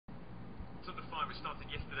fire, which started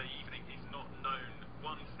yesterday evening, is not known.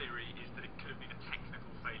 One theory is that it could have been a technical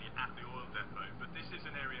failure at the oil depot, but this is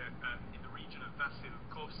an area in the region of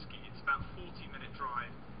Vasilkovsky. It's about a 40-minute drive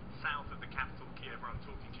south of the capital, Kiev, where I'm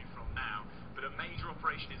talking to you from now. But a major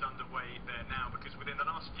operation is underway there now, because within the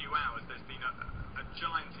last few hours there's been a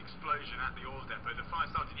giant explosion at the oil depot. The fire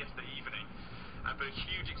started yesterday evening, but a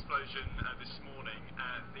huge explosion this morning.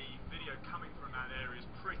 The video coming from that area is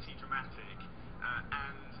pretty dramatic,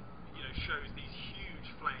 and shows these huge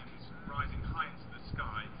flames rising high into the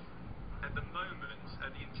sky. At the moment,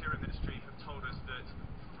 the Interior Ministry have told us that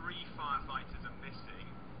 3 firefighters are missing.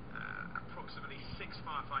 Approximately 6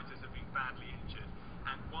 firefighters have been badly injured,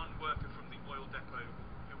 and one worker from the oil depot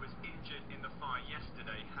who was injured in the fire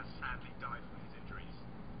yesterday has sadly died from his injuries.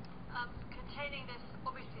 Containing this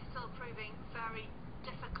obviously still proving very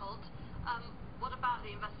difficult. What about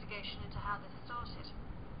the investigation into how this started?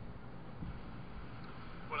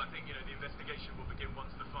 Well, I think, the investigation will begin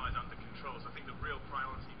once the fire's under control. So I think the real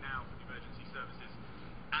priority now for the emergency services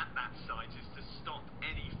at that site is to stop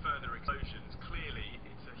any further explosions. Clearly,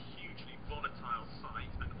 it's a hugely volatile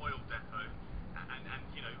site, an oil depot, and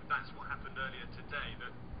that's what happened earlier today,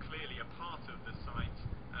 that clearly a part of the site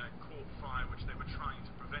caught fire, which they were trying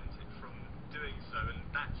to prevent it from doing so. And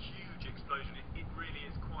that huge explosion, it really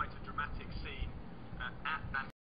is quite a dramatic scene at that